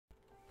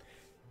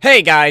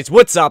Hey guys,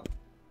 what's up?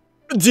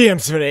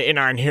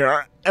 DM79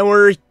 here, and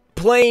we're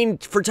playing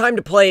for time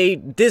to play,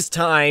 this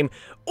time,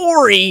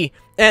 Ori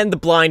and the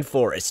Blind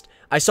Forest.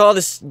 I saw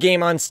this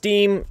game on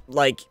Steam,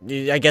 like,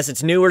 I guess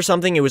it's new or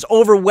something. It was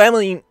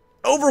overwhelmingly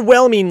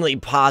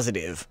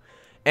positive.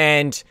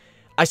 And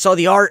I saw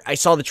the art, I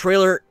saw the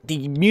trailer,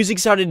 the music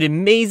sounded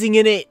amazing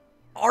in it.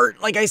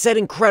 Art, like I said,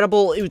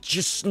 incredible. It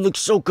just looked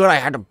so good, I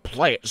had to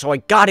play it. So I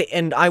got it,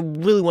 and I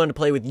really wanted to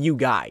play with you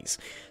guys.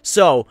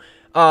 So,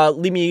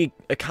 leave me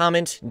a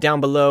comment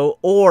down below,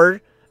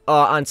 or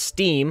on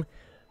Steam,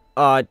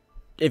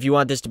 if you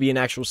want this to be an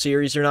actual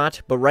series or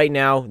not. But right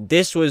now,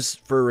 this was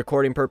for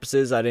recording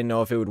purposes. I didn't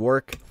know if it would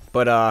work,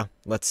 but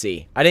let's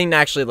see. I didn't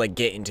actually like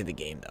get into the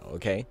game though.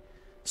 Okay,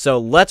 so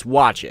let's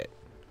watch it.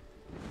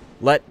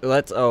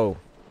 Let's oh,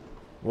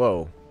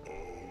 whoa.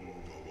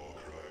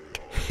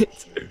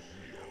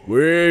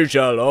 We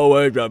shall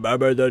always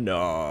remember the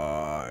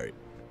night.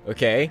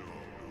 Okay.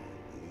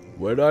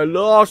 When I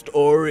lost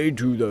Ori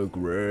to the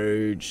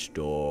great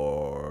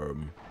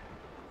storm.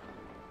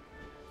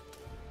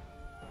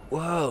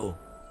 Whoa.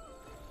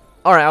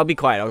 Alright, I'll be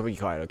quiet,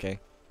 okay?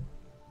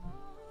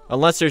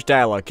 Unless there's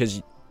dialogue,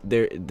 because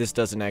this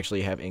doesn't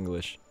actually have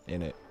English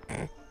in it.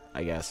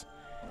 I guess.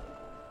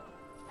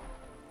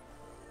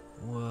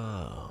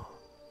 Whoa.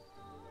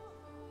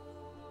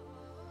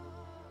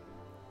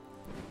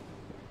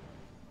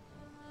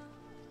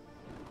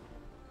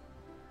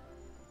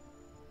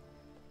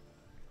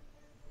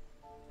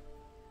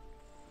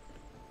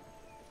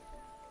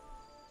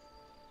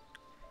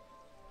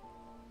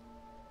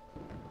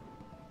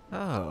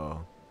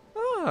 Oh.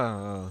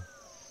 Oh.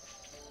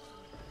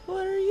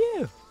 What are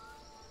you?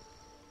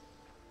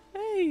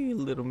 Hey,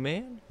 little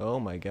man. Oh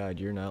my god,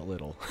 you're not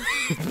little.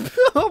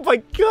 Oh my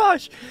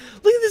gosh!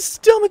 Look at this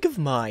stomach of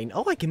mine!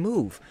 Oh, I can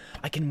move.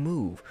 I can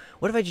move.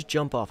 What if I just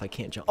jump off? I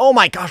can't jump. Oh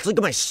my gosh, look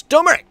at my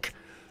stomach!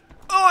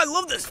 Oh, I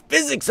love this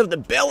physics of the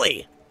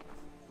belly!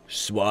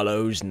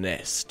 Swallow's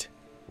nest.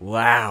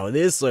 Wow,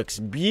 this looks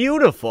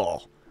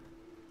beautiful!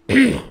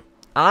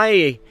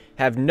 I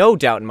have no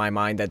doubt in my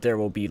mind that there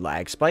will be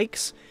lag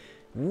spikes.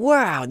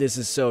 Wow, this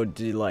is so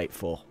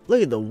delightful.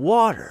 Look at the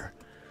water.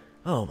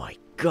 Oh my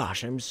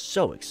gosh, I'm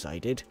so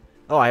excited.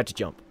 Oh, I have to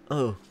jump.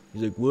 Oh,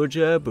 he's like, what's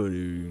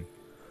happening?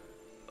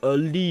 A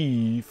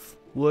leaf.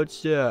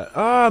 What's that?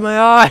 Oh, my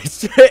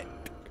eyes.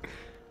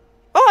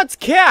 Oh, it's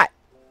cat.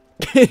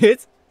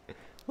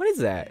 What is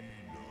that?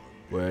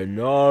 When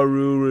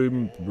Naru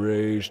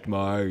embraced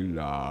my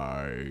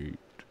light.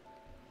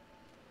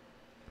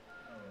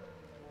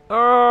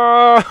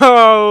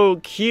 Oh,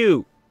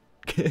 cute.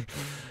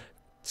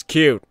 It's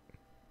cute.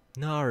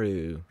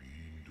 Naru.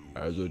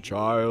 As a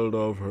child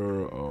of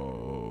her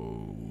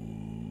own.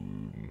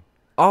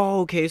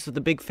 Oh, okay, so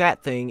the big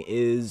fat thing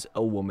is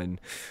a woman.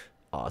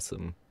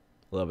 Awesome.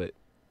 Love it.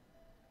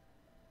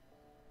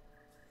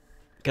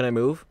 Can I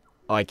move?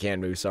 Oh, I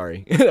can't move,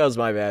 sorry. That was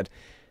my bad.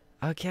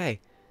 Okay.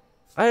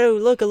 Oh,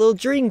 look, a little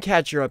dream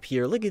catcher up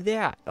here. Look at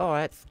that. Oh,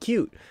 that's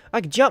cute.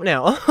 I can jump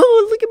now.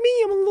 Oh, look at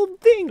me. I'm a little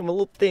thing. I'm a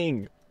little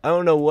thing. I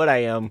don't know what I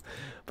am,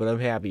 but I'm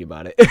happy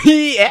about it.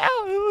 Yeah.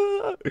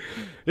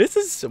 This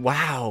is,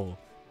 wow.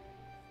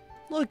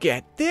 Look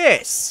at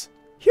this.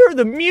 Hear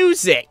the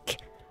music.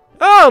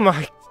 Oh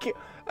my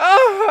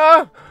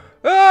god.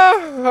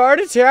 Heart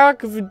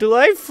attack of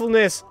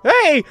delightfulness.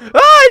 Hey,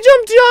 I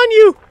jumped on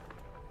you.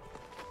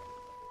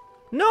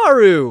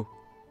 Naru.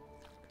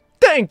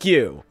 Thank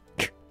you.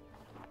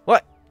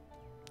 What?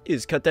 You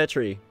just cut that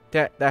tree.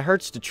 That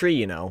hurts the tree,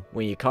 you know,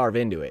 when you carve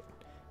into it.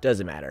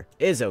 Doesn't matter.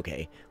 It's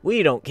okay.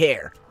 We don't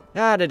care.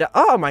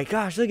 Oh my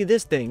gosh, look at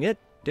this thing.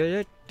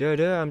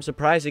 I'm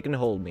surprised it can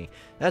hold me.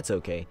 That's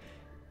okay.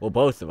 Well,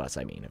 both of us,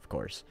 I mean, of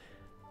course.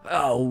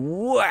 Oh,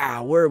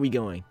 wow. Where are we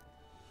going?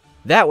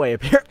 That way,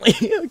 apparently.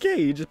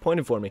 Okay, you just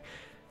pointed for me.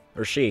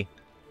 Or she.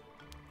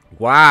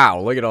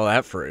 Wow, look at all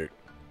that fruit.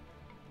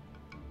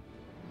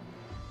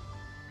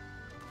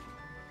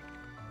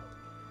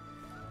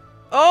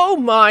 Oh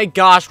my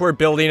gosh, we're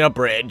building a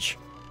bridge.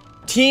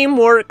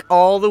 Teamwork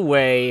all the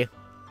way.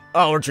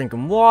 Oh, we're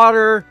drinking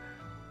water.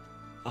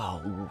 Oh,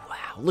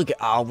 wow. Look at,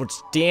 oh, we're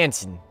just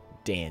dancing.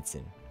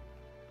 Dancing.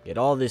 Get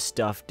all this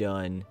stuff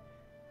done.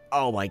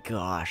 Oh, my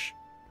gosh.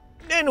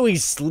 Then we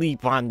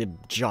sleep on the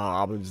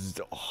job. Oh,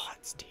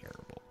 it's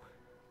terrible.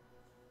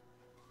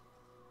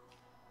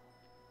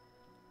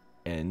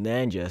 And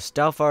then just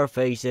stuff our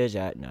faces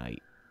at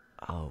night.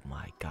 Oh,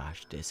 my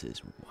gosh. This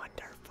is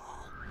wonderful.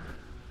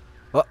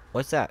 Oh,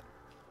 what's that?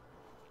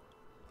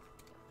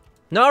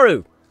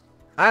 Naru!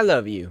 I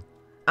love you.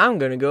 I'm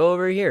gonna go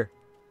over here.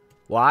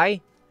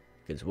 Why?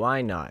 Because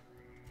why not?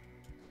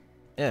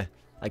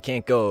 I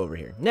can't go over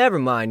here. Never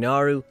mind,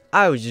 Naru.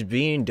 I was just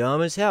being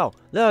dumb as hell.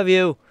 Love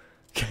you.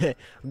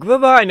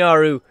 Goodbye,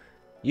 Naru.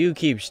 You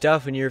keep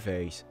stuffing your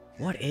face.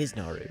 What is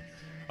Naru?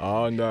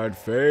 On that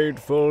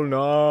fateful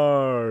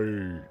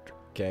night.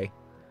 Okay.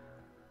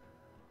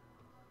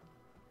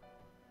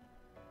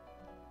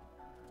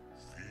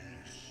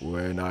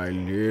 When I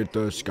lit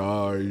the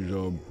skies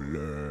ablaze.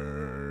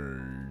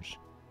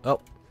 Oh.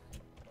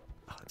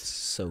 Oh, it's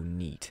so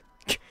neat.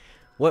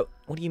 What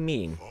do you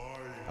mean?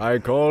 I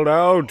called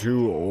out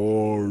to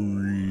Ori.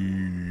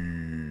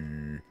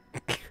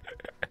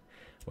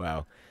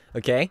 Wow.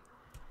 Okay.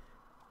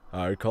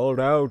 I called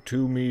out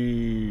to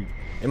me.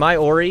 Am I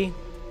Ori?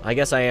 I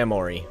guess I am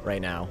Ori right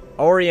now.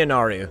 Ori and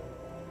Naru.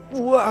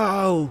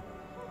 Whoa!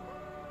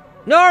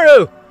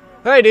 Naru!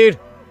 Hey, dude!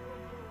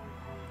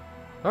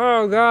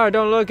 Oh, God,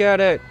 don't look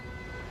at it.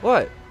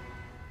 What?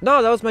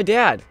 No, that was my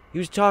dad. He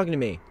was talking to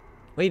me.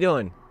 What are you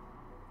doing?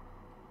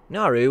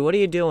 Naru, what are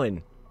you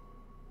doing?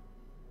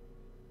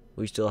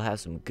 We still have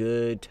some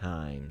good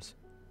times.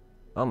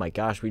 Oh my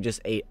gosh, we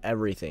just ate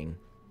everything.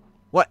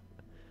 What?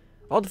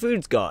 All the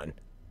food's gone.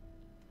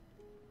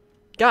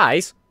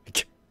 Guys,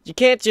 you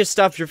can't just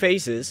stuff your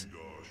faces.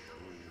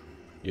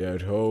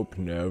 Yet hope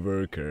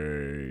never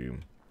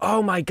came.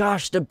 Oh my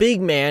gosh, the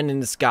big man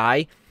in the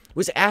sky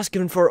was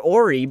asking for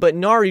Ori, but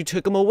Naru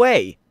took him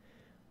away.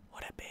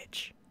 What a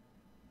bitch.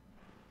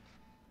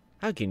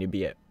 How can you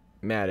be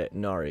mad at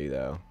Naru,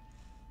 though?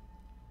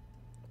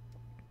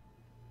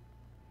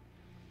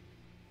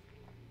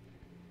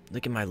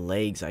 Look at my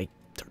legs. They're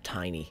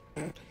tiny.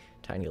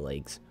 Tiny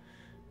legs.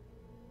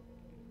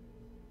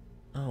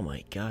 Oh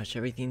my gosh,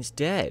 everything's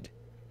dead.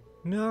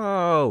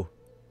 No!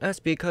 That's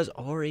because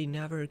Ori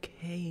never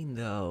came,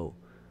 though.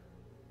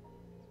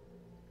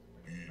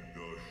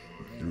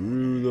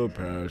 Through the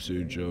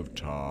passage of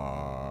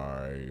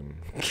time.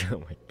 Oh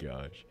my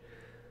gosh.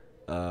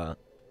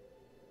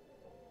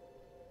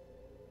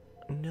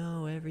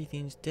 No,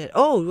 everything's dead.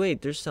 Oh,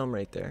 wait, there's some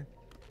right there.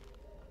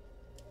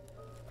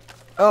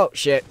 Oh,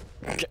 shit.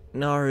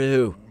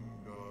 Naru.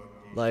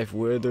 Life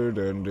withered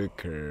and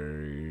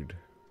decayed.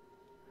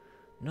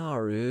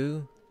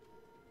 Naru.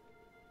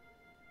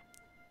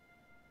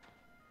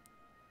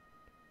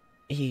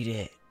 Eat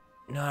it.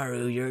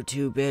 Naru, you're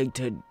too big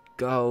to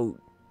go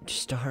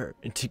starve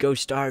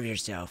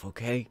yourself,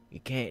 okay?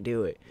 You can't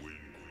do it.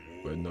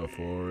 When the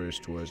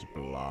forest was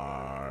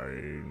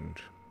blind.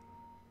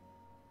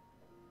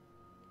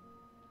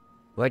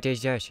 What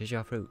is this? Is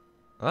your fruit?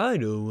 I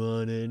don't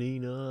want any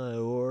now,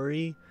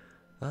 Ori.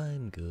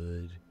 I'm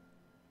good.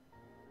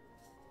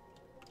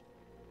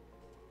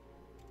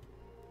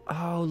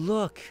 Oh,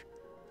 look.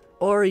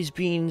 Ori's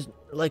being,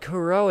 like,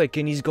 heroic,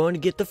 and he's going to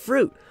get the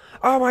fruit.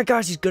 Oh my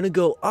gosh, he's gonna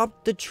go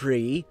up the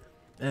tree,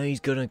 and he's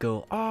gonna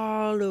go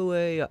all the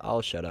way.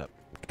 I'll shut up.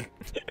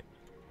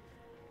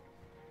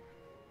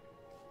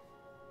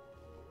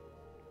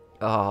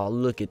 Oh,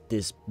 look at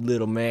this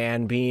little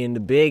man being the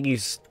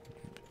biggest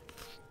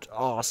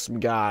awesome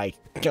guy.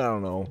 I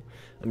don't know.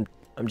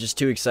 I'm just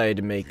too excited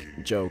to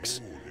make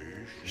jokes.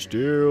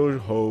 Still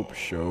hope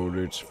showed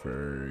its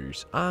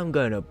face. I'm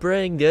gonna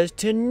bring this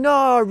to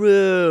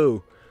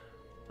Naru.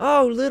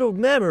 Oh, little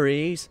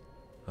memories.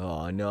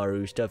 Oh,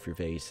 Naru, stuff your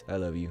face. I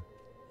love you.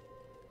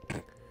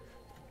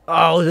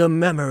 Oh, the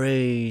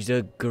memories.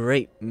 The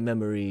great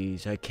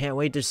memories. I can't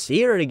wait to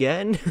see her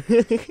again.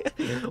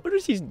 What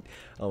is he?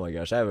 Oh my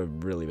gosh, I have a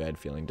really bad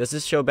feeling. Does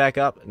this show back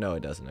up? No,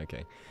 it doesn't.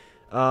 Okay.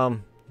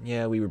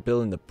 Yeah, we were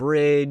building the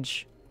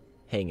bridge,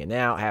 hanging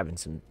out, having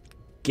some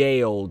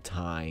gay old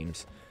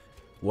times.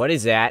 What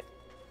is that?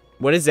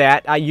 What is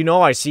that? You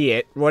know I see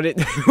it.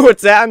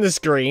 What's that on the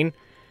screen?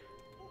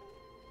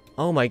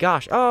 Oh my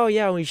gosh. Oh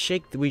yeah, we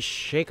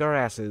shake our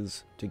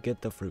asses to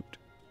get the fruit.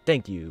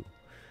 Thank you.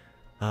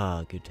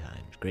 Ah, good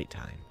times, great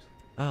times.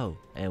 Oh,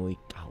 and we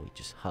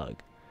just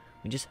hug.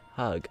 We just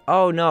hug.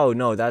 Oh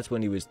no, that's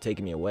when he was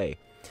taking me away.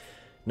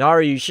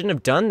 Naru, you shouldn't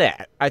have done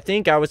that. I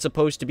think I was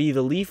supposed to be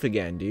the leaf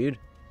again, dude.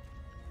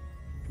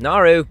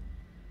 Naru.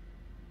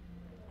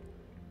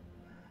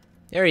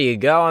 There you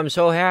go. I'm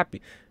so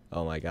happy.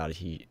 Oh my god,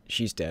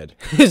 she's dead.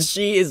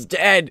 She is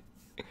dead.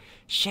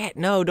 Shit,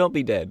 no, don't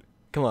be dead.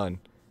 Come on.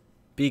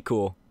 Be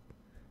cool.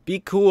 Be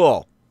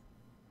cool.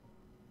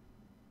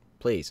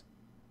 Please.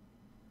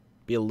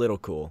 Be a little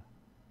cool.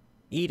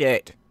 Eat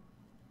it.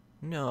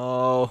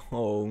 No.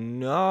 Oh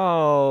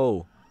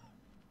no.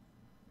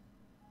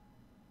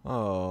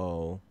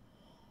 Oh.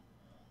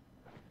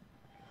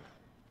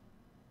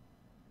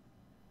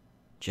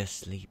 Just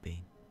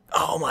sleeping.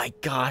 Oh my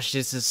gosh,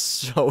 this is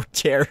so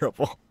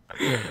terrible.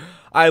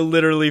 I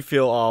literally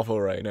feel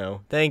awful right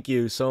now. Thank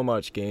you so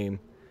much, game.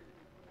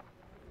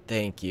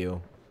 Thank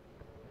you.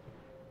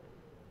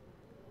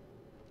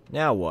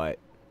 Now what?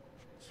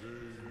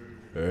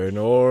 An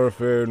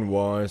orphan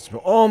once.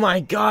 Oh my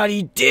god,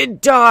 he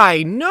did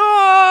die!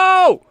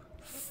 No!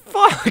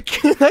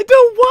 Fuck! I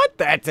don't want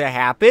that to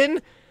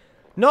happen!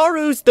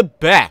 Naru's the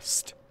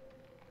best!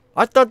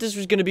 I thought this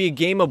was gonna be a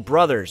game of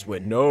brothers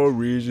with No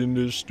reason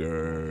to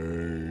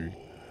stay.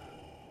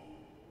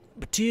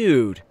 But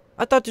dude,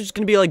 I thought this was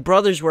gonna be like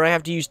brothers where I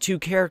have to use two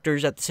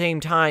characters at the same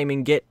time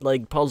and get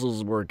like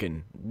puzzles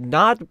working.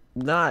 Not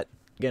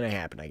gonna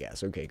happen, I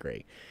guess. Okay,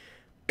 great.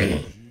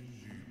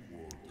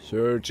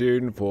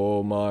 Searching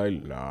for my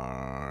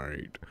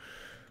light.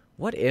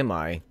 What am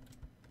I?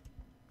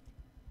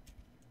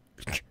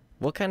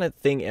 What kind of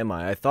thing am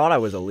I? I thought I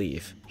was a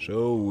leaf.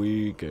 So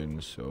weak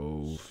and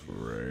so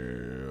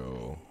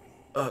frail.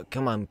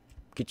 Come on.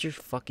 Get your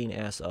fucking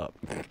ass up.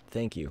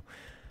 Thank you.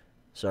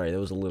 Sorry, that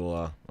was a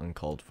little,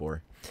 uncalled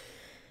for.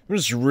 I'm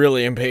just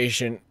really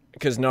impatient,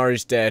 because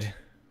Naru's dead.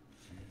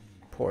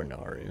 Poor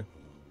Naru.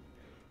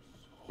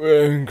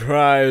 When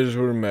cries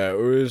were met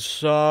with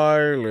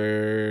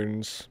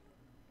silence.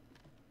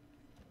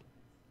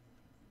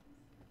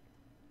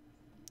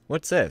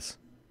 What's this?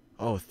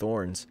 Oh,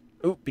 thorns.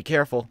 Ooh, be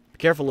careful. Be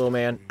careful, little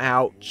man.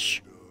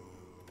 Ouch.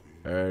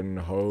 And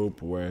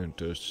hope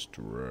went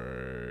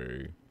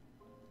astray.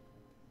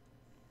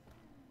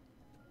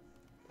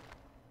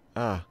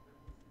 Ah.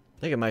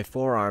 Look at my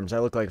forearms. I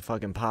look like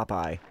fucking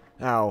Popeye.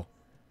 Ow.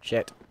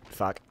 Shit.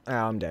 Fuck.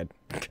 Ow, I'm dead.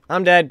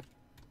 I'm dead.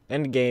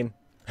 End game.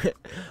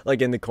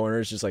 Like in the corner,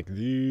 it's just like,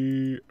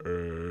 the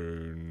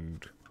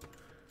end.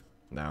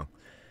 No.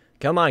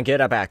 Come on,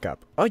 get back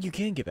up. Oh, you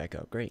can get back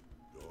up. Great.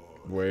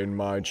 When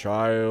my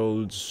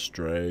child's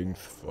strength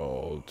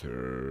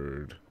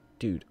faltered.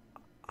 Dude,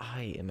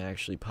 I am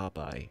actually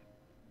Popeye.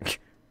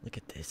 Look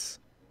at this.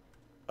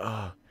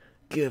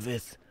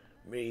 Giveth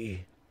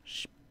me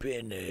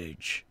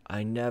spinach.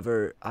 I've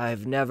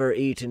never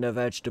eaten a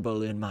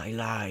vegetable in my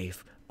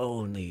life.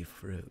 Only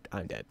fruit.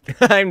 I'm dead.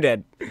 I'm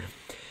dead.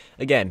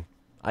 Again,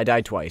 I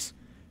died twice.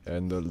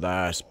 And the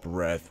last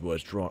breath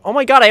was drawn. Oh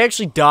my god, I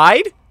actually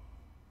died?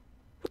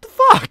 What the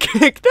fuck?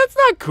 That's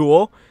not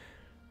cool.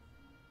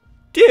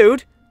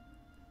 Dude.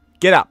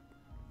 Get up.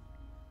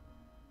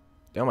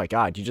 Oh my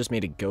god, you just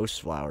made a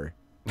ghost flower.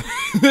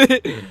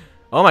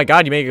 Oh my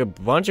god, you make a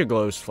bunch of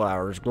ghost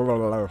flowers.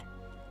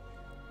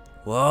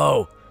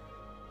 Whoa.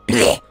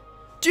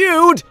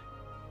 Dude!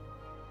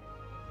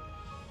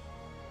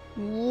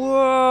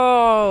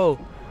 Whoa!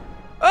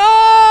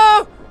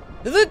 Oh!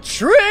 The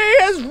tree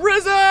has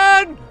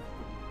risen!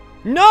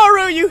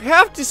 Naru, you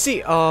have to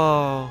see.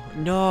 Oh,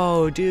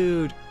 no,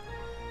 dude.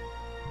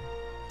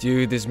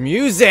 Dude, this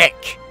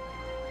music!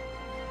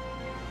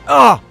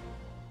 Oh!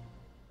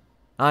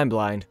 I'm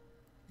blind.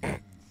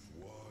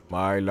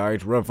 My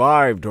light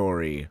revived,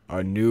 Tori.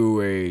 A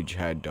new age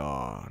had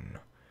dawned.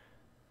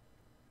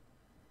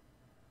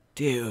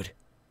 Dude.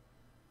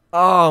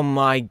 Oh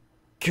my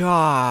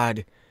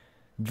god.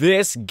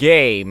 This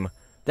game,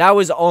 that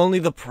was only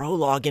the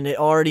prologue and it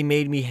already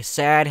made me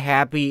sad,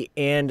 happy,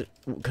 and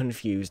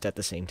confused at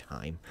the same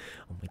time.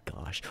 Oh my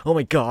gosh. Oh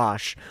my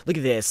gosh. Look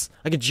at this.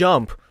 I could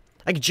jump.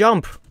 I could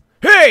jump.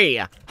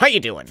 Hey! How you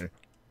doing?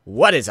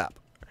 What is up?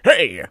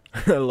 Hey!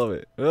 I love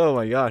it. Oh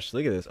my gosh.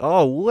 Look at this.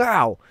 Oh,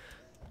 wow.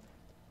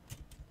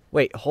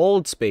 Wait,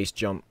 hold space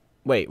jump.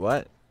 Wait,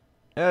 what?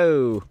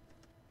 Oh.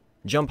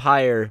 Jump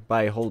higher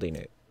by holding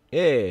it.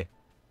 Yeah.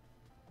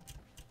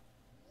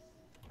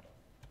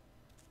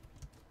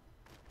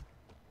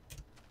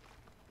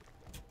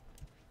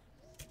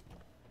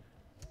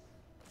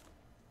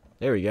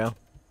 There we go.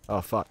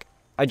 Oh, fuck.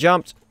 I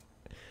jumped.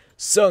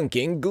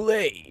 Sunken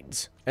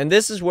Glades. And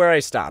this is where I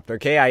stopped,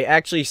 okay? I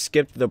actually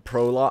skipped the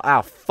prologue.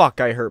 Ow, fuck,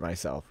 I hurt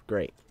myself.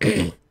 Great.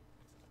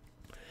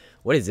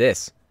 What is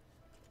this?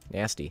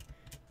 Nasty.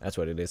 That's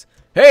what it is.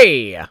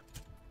 Hey!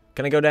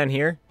 Can I go down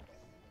here?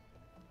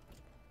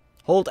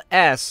 Hold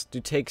S to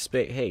take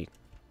space. Hey.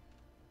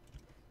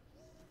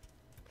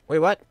 Wait,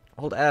 what?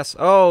 Hold S.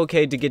 Oh,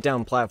 okay, to get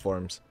down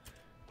platforms.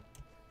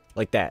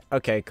 Like that.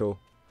 Okay, cool.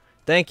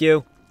 Thank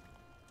you.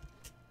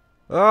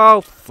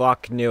 Oh,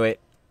 fuck, knew it.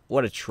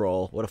 What a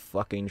troll. What a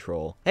fucking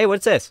troll. Hey,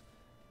 what's this?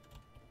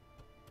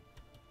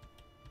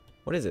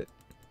 What is it?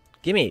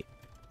 Gimme.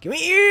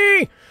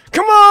 Gimme!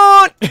 Come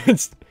on!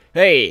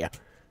 Hey.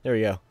 There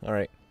we go.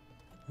 Alright.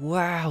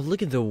 Wow,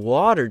 look at the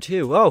water,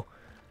 too. Oh.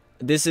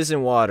 This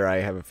isn't water, I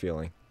have a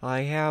feeling.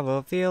 I have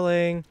a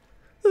feeling.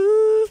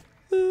 Ooh,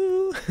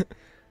 ooh.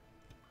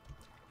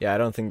 Yeah, I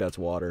don't think that's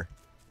water.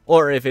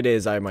 Or if it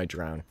is, I might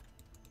drown.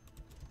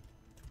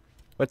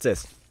 What's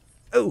this?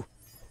 Ooh.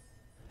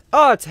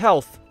 Oh, it's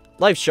health.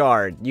 Life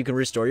shard. You can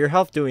restore your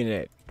health doing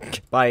it.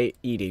 By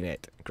eating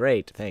it.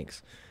 Great,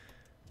 thanks.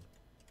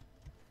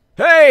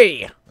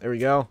 Hey! There we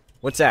go.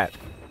 What's that?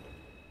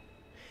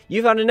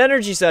 You found an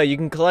energy cell. You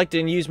can collect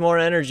and use more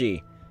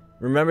energy.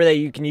 Remember that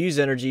you can use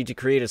energy to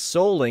create a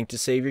soul link to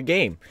save your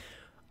game.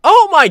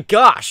 Oh my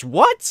gosh,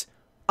 what?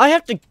 I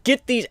have to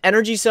get these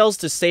energy cells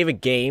to save a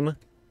game?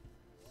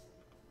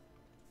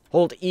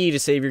 Hold E to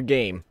save your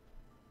game.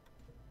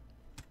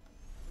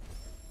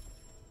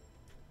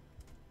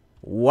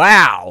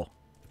 Wow.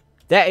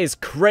 That is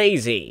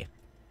crazy.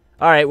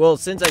 Alright, well,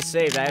 since I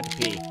saved, I have to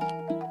pee.